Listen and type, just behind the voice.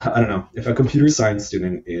I don't know. If a computer science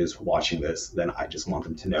student is watching this, then I just want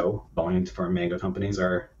them to know going for manga companies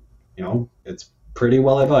are, it's pretty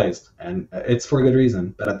well advised and it's for a good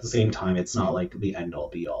reason. But at the same time, it's not like the end all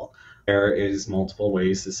be all. There is multiple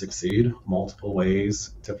ways to succeed, multiple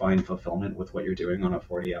ways to find fulfillment with what you're doing on a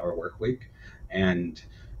 40-hour work week. And,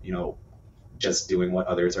 you know, just doing what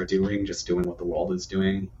others are doing, just doing what the world is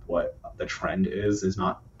doing, what the trend is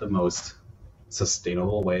not the most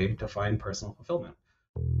sustainable way to find personal fulfillment.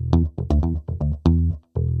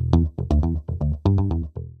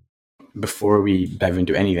 Before we dive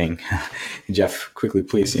into anything, Jeff, quickly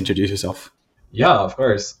please introduce yourself. Yeah, of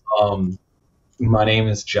course. My name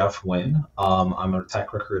is Jeff Wynn. I'm a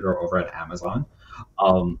tech recruiter over at Amazon.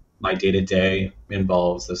 My day to day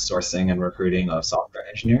involves the sourcing and recruiting of software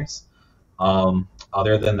engineers.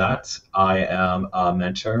 Other than that, I am a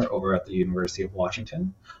mentor over at the University of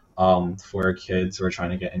Washington for kids who are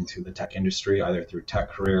trying to get into the tech industry, either through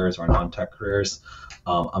tech careers or non tech careers.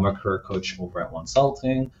 I'm a career coach over at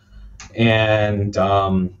Consulting, and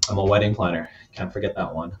I'm a wedding planner. Can't forget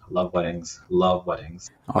that one. Love weddings. Love weddings.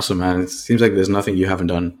 Awesome, man. It seems like there's nothing you haven't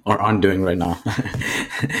done or aren't doing right now.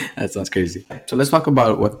 That sounds crazy. So let's talk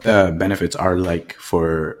about what the benefits are like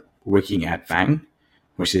for working at Fang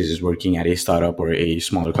versus working at a startup or a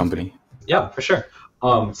smaller company. Yeah, for sure.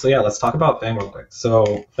 So yeah, let's talk about Fang real quick.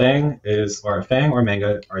 So Fang or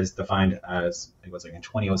manga is defined as, it was like in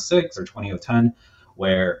 2006 or 2010,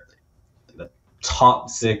 where the top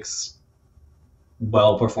six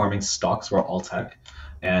well-performing stocks were all tech,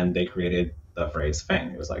 and they created the phrase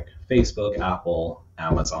Fang. It was like Facebook, Apple,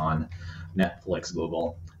 Amazon, Netflix,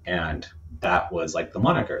 Google, and that was like the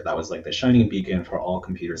moniker. That was like the shining beacon for all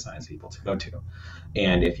computer science people to go to.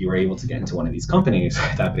 And if you were able to get into one of these companies,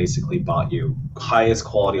 that basically bought you highest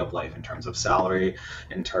quality of life in terms of salary,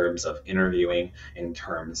 in terms of interviewing, in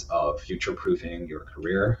terms of future proofing your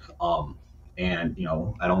career. And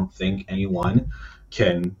I don't think anyone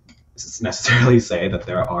can necessarily say that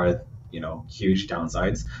there are huge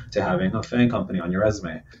downsides to having a FANG company on your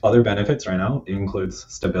resume. Other benefits right now, it includes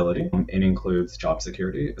stability, it includes job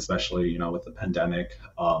security, especially with the pandemic,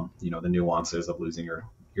 the nuances of losing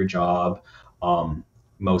your job.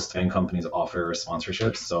 Most FANG companies offer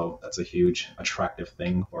sponsorships, so that's a huge attractive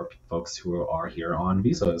thing for folks who are here on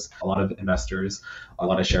visas. A lot of investors, a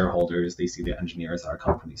lot of shareholders, they see the engineers that are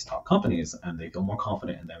companies, top companies, and they feel more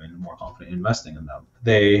confident in them and more confident in investing in them.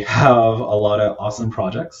 They have a lot of awesome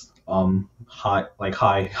projects, high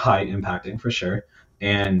impacting for sure.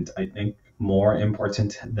 And I think more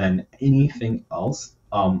important than anything else,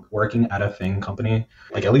 working at a thing company,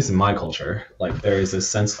 like at least in my culture, like there is a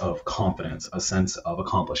sense of confidence, a sense of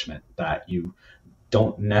accomplishment that you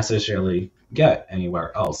don't necessarily get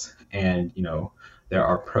anywhere else. And there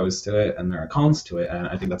are pros to it and there are cons to it, and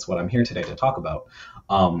I think that's what I'm here today to talk about.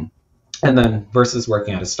 And then versus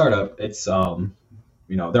working at a startup, it's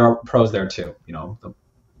there are pros there too. The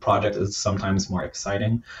project is sometimes more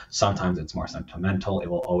exciting, sometimes it's more sentimental. It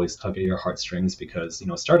will always tug at your heartstrings because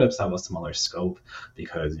startups have a smaller scope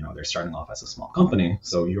because they're starting off as a small company.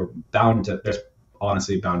 So there's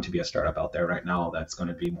honestly bound to be a startup out there right now that's going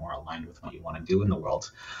to be more aligned with what you want to do in the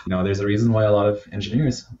world. There's a reason why a lot of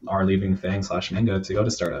engineers are leaving Fang/Manga to go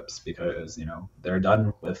to startups because they're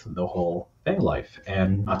done with the whole Fang life.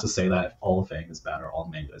 And not to say that all Fang is bad or all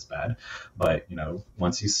manga is bad, but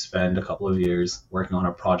once you spend a couple of years working on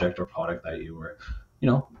a project or product that you were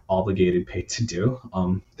obligated, paid to do,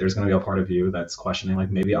 there's going to be a part of you that's questioning,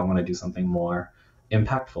 like, maybe I want to do something more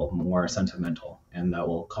impactful, more sentimental, and that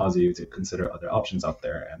will cause you to consider other options out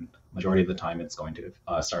there. And majority of the time, it's going to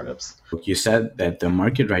startups. You said that the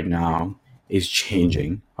market right now is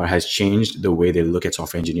changing or has changed the way they look at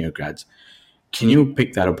software engineer grads. Can you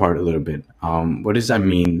pick that apart a little bit? What does that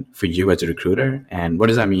mean for you as a recruiter, and what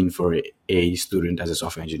does that mean for a student as a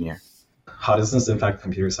software engineer? How does this impact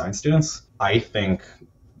computer science students? I think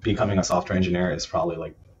becoming a software engineer is probably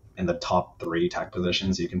like in the top 3 tech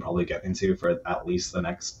positions you can probably get into for at least the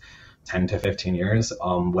next 10 to 15 years.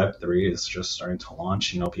 Web3 is just starting to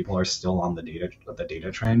launch. People are still on the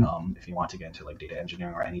data train. If you want to get into like data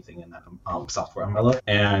engineering or anything in that software umbrella,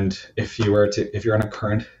 and if you're in a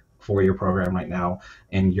current 4-year program right now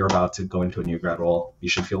and you're about to go into a new grad role, you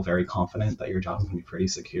should feel very confident that your job is going to be pretty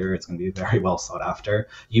secure. It's going to be very well sought after.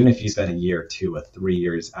 Even if you spend a year, 2 or 3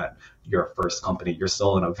 years at your first company, you're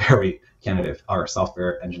still in a very candidate or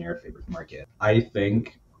software engineer favored market. I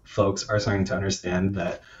think folks are starting to understand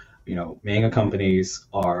that mega companies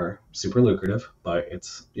are super lucrative, but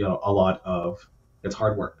it's it's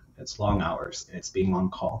hard work, it's long hours, it's being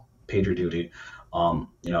on call, pager duty.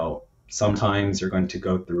 Sometimes you're going to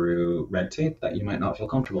go through red tape that you might not feel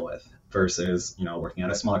comfortable with. versus, working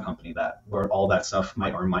at a smaller company that where all that stuff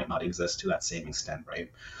might or might not exist to that same extent,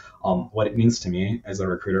 right? What it means to me as a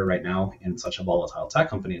recruiter right now in such a volatile tech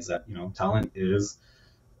company is that, talent is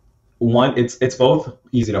one, it's both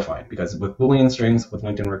easy to find because with Boolean strings, with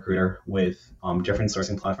LinkedIn Recruiter, with different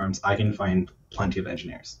sourcing platforms, I can find plenty of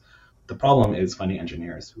engineers. The problem is finding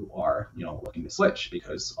engineers who are, looking to switch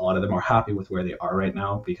because a lot of them are happy with where they are right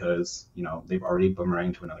now because, they've already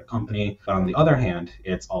boomeranged to another company. But on the other hand,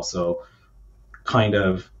 it's also kind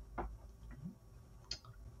of,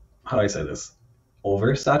 how do I say this?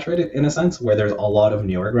 Oversaturated in a sense, where there's a lot of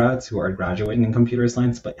newer grads who are graduating in computer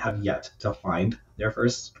science but have yet to find their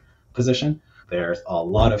first position. There's a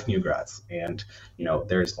lot of new grads, and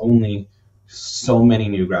there's only so many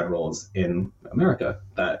new grad roles in America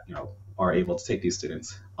that are able to take these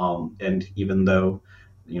students. And even though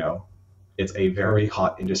it's a very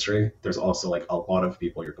hot industry, there's also like a lot of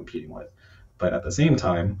people you're competing with. But at the same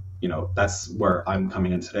time, that's where I'm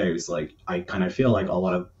coming in today. Is like I kind of feel like a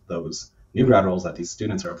lot of those new grad roles that these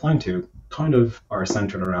students are applying to kind of are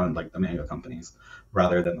centered around like the manga companies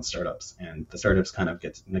rather than the startups, and the startups kind of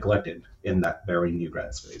get neglected in that very new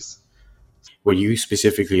grad space. What you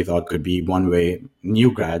specifically thought could be one way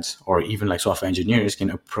new grads or even like software engineers can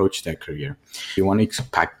approach their career. You want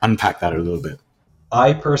to unpack that a little bit?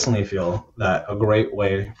 I personally feel that a great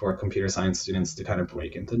way for computer science students to kind of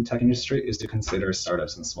break into the tech industry is to consider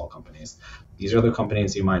startups and small companies. These are the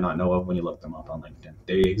companies you might not know of when you look them up on LinkedIn.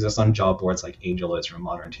 They exist on job boards like AngelList or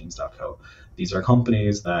ModernTeams.co. These are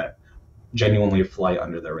companies that genuinely fly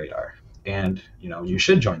under the radar. And you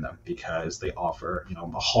should join them because they offer,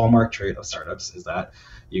 a hallmark trait of startups is that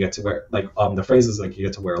you get to wear, like, the phrase is like you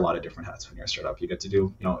get to wear a lot of different hats when you're a startup. You get to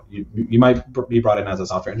do, you might be brought in as a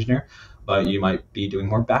software engineer, but you might be doing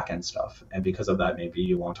more back-end stuff. And because of that, maybe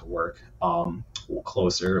you want to work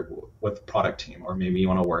closer with the product team, or maybe you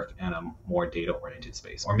want to work in a more data-oriented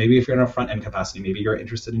space. Or maybe if you're in a front-end capacity, maybe you're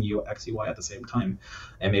interested in UX, UI at the same time.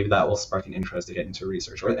 And maybe that will spark an interest to get into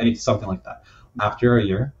research or something like that. After a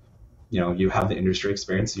year, you have the industry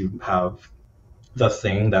experience, you have the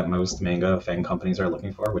thing that most manga FAANG companies are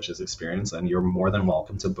looking for, which is experience, and you're more than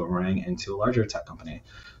welcome to boomerang into a larger tech company.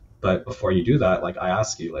 But before you do that, like I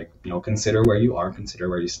ask you, like, consider where you are, consider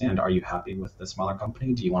where you stand. Are you happy with the smaller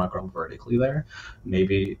company? Do you want to grow vertically there?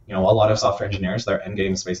 Maybe, a lot of software engineers, their end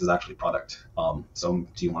game space is actually product. So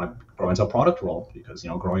do you want to grow into a product role? Because,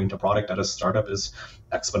 growing into product at a startup is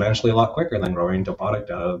exponentially a lot quicker than growing into product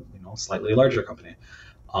at a, slightly larger company.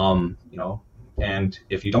 And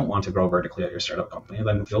if you don't want to grow vertically at your startup company,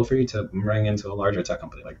 then feel free to bring into a larger tech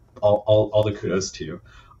company. Like all the kudos to you.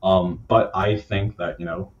 But I think that,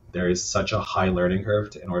 there is such a high learning curve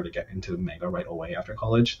in order to get into manga right away after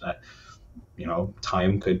college that,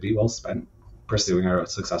 time could be well spent pursuing a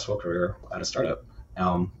successful career at a startup,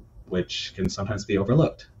 which can sometimes be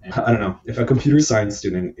overlooked. And I don't know, if a computer science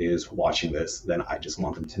student is watching this, then I just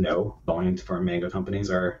want them to know going for manga companies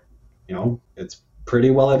are, it's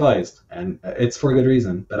pretty well advised, and it's for a good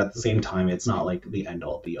reason. But at the same time, it's not like the end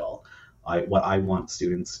all be all. What I want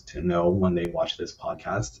students to know when they watch this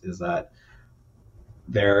podcast is that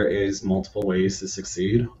there is multiple ways to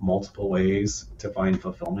succeed, multiple ways to find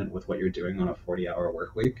fulfillment with what you're doing on a 40-hour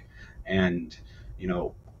work week. And,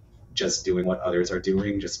 just doing what others are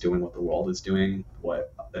doing, just doing what the world is doing,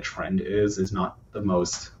 what the trend is not the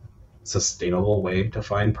most sustainable way to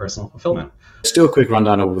find personal fulfillment. Still a quick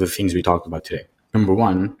rundown over the things we talked about today. Number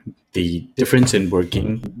one, the difference in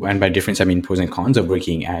working, and by difference I mean pros and cons of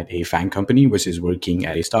working at a FAANG company versus working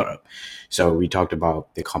at a startup. So we talked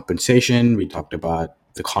about the compensation, we talked about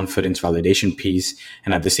the confidence validation piece,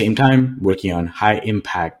 and at the same time, working on high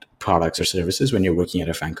impact products or services when you're working at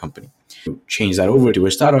a FAANG company. You change that over to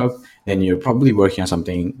a startup, then you're probably working on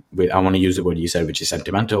something with, I want to use the word you said, which is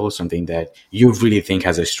sentimental, something that you really think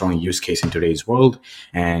has a strong use case in today's world.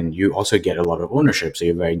 And you also get a lot of ownership. So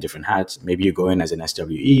you're wearing different hats. Maybe you go in as an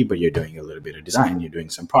SWE, but you're doing a little bit of design. You're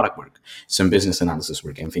doing some product work, some business analysis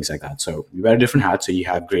work, and things like that. So you wear different hats. So you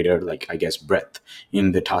have greater, breadth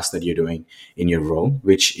in the tasks that you're doing in your role,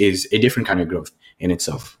 which is a different kind of growth in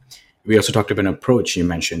itself. We also talked about an approach you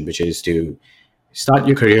mentioned, which is to start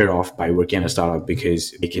your career off by working at a startup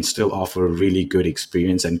because it can still offer really good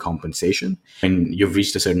experience and compensation. When you've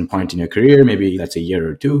reached a certain point in your career, maybe that's a year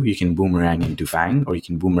or two, you can boomerang into FAANG, or you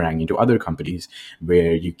can boomerang into other companies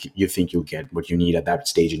where you think you'll get what you need at that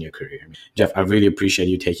stage in your career. Jeff, I really appreciate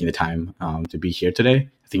you taking the time to be here today.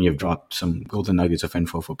 I think you've dropped some golden nuggets of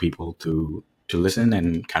info for people to listen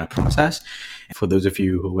and kind of process. And for those of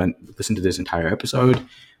you who listened to this entire episode,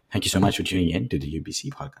 thank you so much for tuning in to the UBC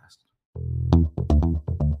podcast.